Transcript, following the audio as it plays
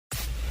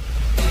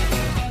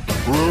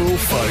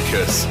Rural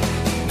Focus.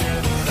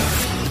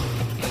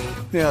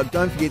 Now,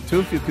 don't forget to,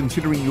 if you're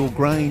considering your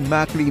grain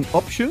marketing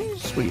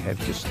options, we have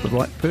just the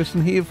right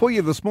person here for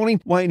you this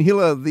morning. Wayne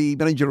Hiller, the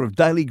manager of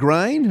Daily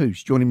Grain,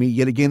 who's joining me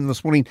yet again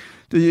this morning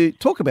to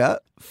talk about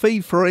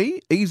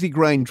fee-free, easy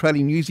grain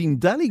trading using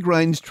Daily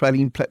Grain's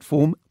trading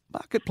platform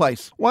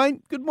Marketplace.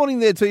 Wayne, good morning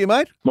there to you,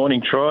 mate. Morning,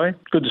 Troy.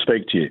 Good to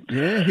speak to you.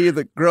 Yeah, hear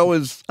that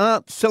growers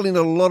aren't selling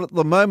a lot at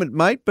the moment,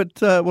 mate,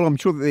 but, I'm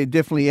sure that they're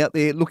definitely out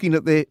there looking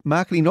at their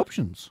marketing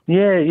options.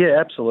 Yeah,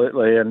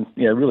 absolutely. And,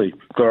 really,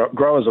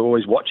 growers are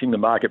always watching the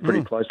market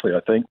pretty closely, I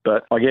think.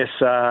 But I guess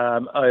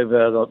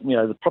over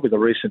probably the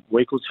recent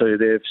week or two,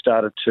 they've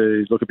started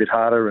to look a bit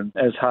harder. And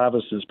as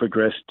harvest has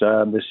progressed,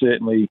 they're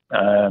certainly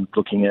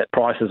looking at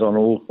prices on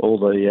all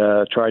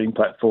the trading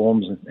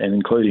platforms and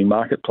including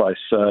Marketplace.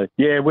 So,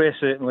 yeah, we're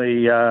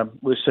certainly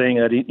we're seeing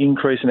an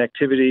increase in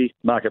activity.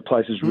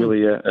 Marketplace is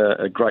really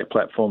a great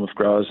platform of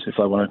growers if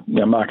they want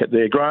to market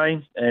their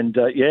grain. And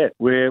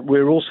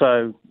we're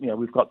also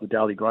we've got the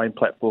Daily Grain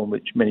platform,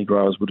 which many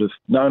growers would have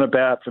known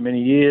about for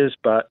many years.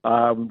 But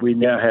we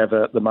now have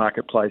the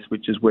Marketplace,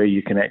 which is where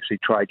you can actually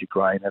trade your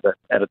grain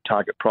at a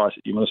target price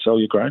that you want to sell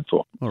your grain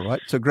for. All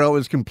right. So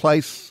growers can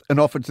place an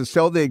offer to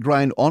sell their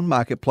grain on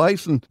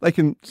Marketplace, and they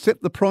can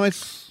set the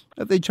price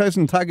at their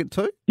chosen target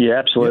too? Yeah,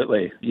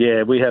 absolutely. Yep.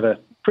 Yeah, we have a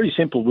pretty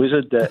simple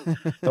wizard that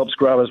helps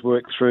growers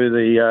work through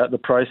the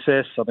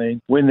process. I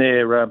mean, when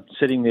they're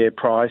setting their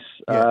price,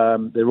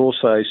 they're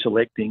also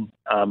selecting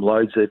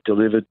loads they've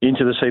delivered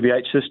into the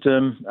CBH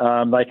system.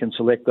 They can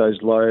select those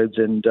loads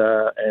and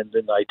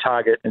then they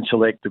target and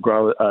select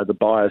the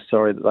buyers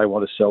that they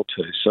want to sell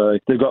to. So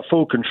they've got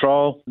full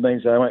control. It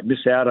means they won't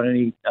miss out on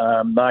any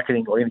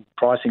marketing or any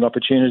pricing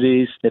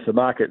opportunities. If the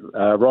market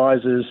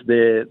rises,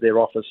 their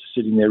office is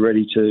sitting there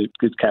ready to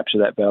capture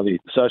that value.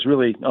 So it's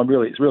really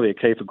a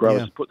key for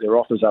growers to put their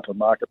offers up on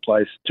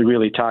Marketplace to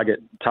really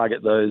target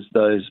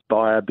those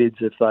buyer bids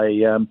if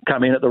they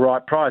come in at the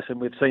right price.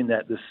 And we've seen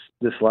that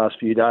this last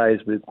few days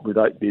with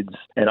oat bids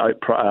and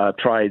oat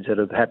trades that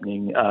are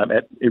happening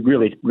at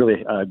really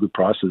good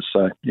prices.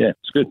 So, yeah,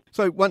 it's good.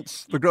 So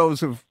once the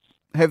growers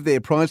have their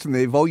price and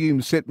their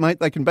volume set, mate,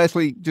 they can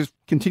basically just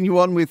continue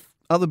on with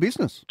other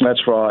business.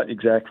 That's right,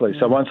 exactly.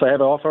 So once they have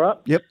an offer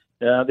up,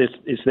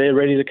 it's there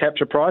ready to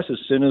capture price as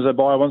soon as a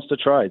buyer wants to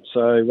trade.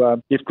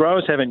 So if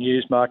growers haven't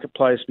used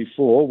Marketplace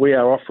before, we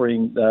are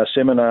offering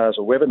seminars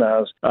or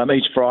webinars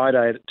each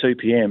Friday at 2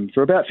 p.m.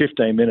 for about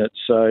 15 minutes.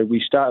 So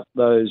we started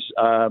those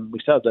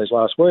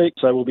last week.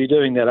 So we'll be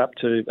doing that up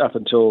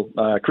until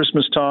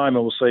Christmas time,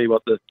 and we'll see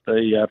what the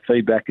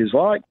feedback is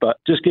like. But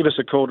just give us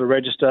a call to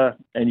register,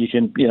 and you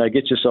can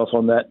get yourself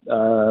on that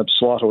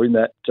slot or in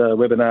that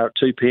webinar at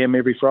 2 p.m.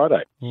 every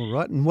Friday. All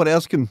right. And what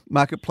else can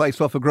Marketplace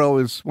offer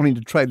growers wanting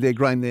to trade their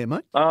grain there,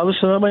 mate?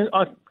 Listen, I mean,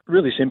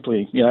 really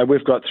simply,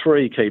 we've got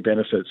three key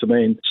benefits. I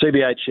mean,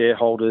 CBH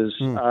shareholders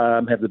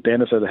have the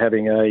benefit of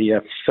having a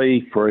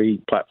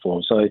fee-free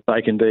platform. So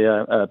they can be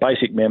a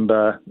basic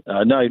member,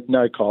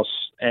 no costs,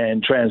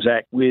 and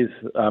transact with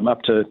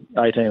up to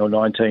 18 or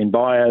 19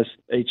 buyers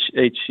each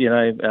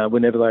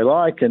whenever they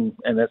like, and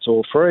that's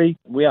all free.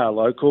 We are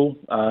local.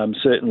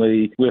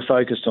 Certainly, we're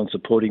focused on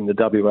supporting the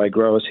WA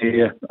growers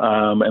here,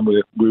 and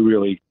we're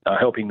really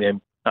helping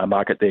them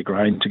market their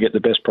grain to get the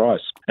best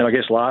price. And I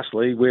guess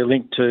lastly, we're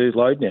linked to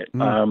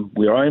LoadNet.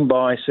 We're owned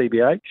by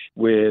CBH.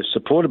 We're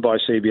supported by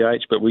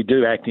CBH, but we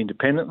do act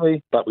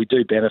independently, but we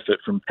do benefit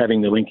from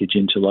having the linkage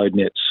into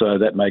LoadNet. So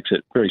that makes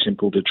it very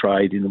simple to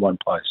trade in one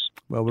place.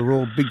 Well, we're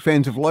all big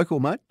fans of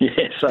local, mate. Yeah,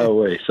 so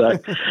are we. So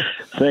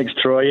thanks,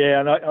 Troy. Yeah,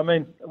 and I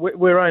mean,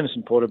 we're owned and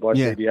supported by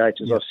CBH,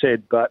 as I've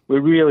said, but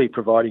we're really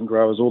providing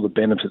growers all the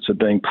benefits of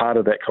being part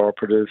of that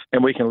cooperative,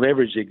 and we can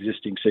leverage the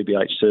existing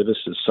CBH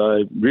services.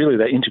 So really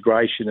that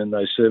integration and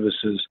those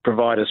services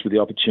provide us with the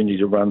opportunity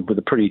to run with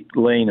a pretty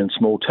lean and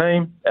small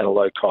team at a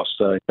low cost.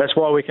 So that's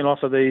why we can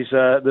offer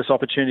this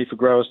opportunity for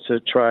growers to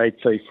trade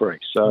fee-free.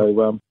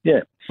 So,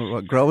 All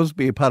right, growers,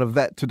 be a part of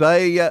that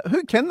today.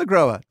 Who can the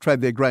grower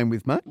trade their grain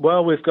with, mate?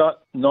 Well, we've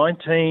got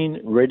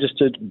 19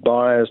 registered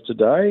buyers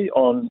today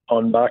on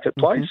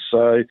Marketplace.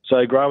 So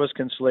growers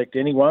can select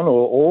anyone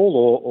or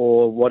all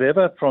or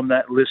whatever from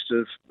that list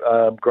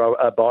of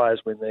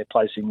buyers when they're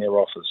placing their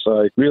offers.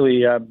 So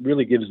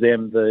really gives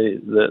them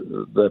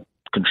the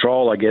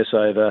control, I guess,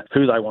 over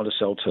who they want to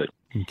sell to.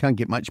 You can't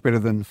get much better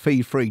than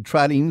fee-free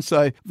trading.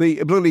 So the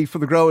ability for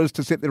the growers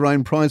to set their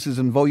own prices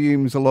and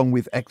volumes, along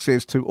with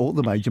access to all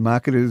the major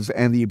marketers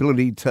and the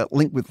ability to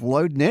link with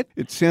LoadNet.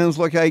 It sounds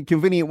like a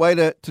convenient way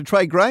to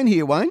trade grain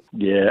here, Wayne.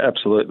 Yeah,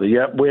 absolutely.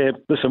 Yeah, we're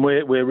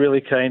really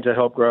keen to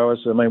help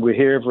growers. I mean, we're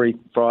here every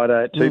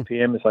Friday at 2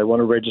 p.m. If they want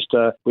to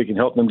register, we can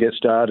help them get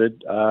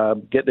started,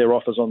 get their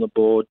offers on the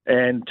board,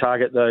 and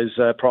target those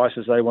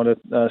prices they want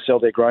to sell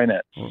their grain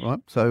at. All right.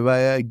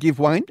 So give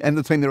Wayne and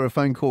the team there a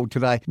phone call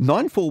today,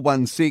 9410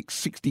 9416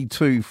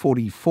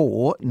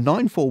 6244,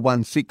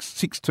 9416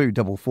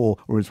 6244,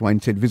 or as Wayne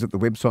said, visit the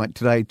website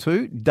today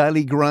too,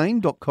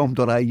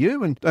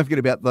 dailygrain.com.au, and don't forget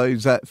about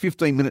those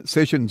 15-minute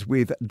sessions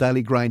with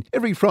Daily Grain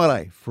every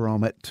Friday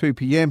from at 2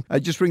 p.m.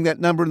 Just ring that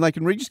number and they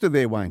can register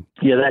there, Wayne.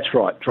 Yeah, that's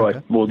right, Troy.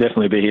 Okay. We'll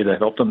definitely be here to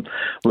help them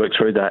work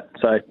through that.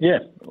 So, yeah,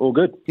 all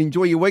good.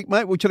 Enjoy your week,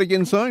 mate. We'll chat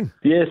again soon.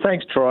 Yeah,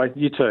 thanks, Troy.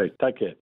 You too. Take care.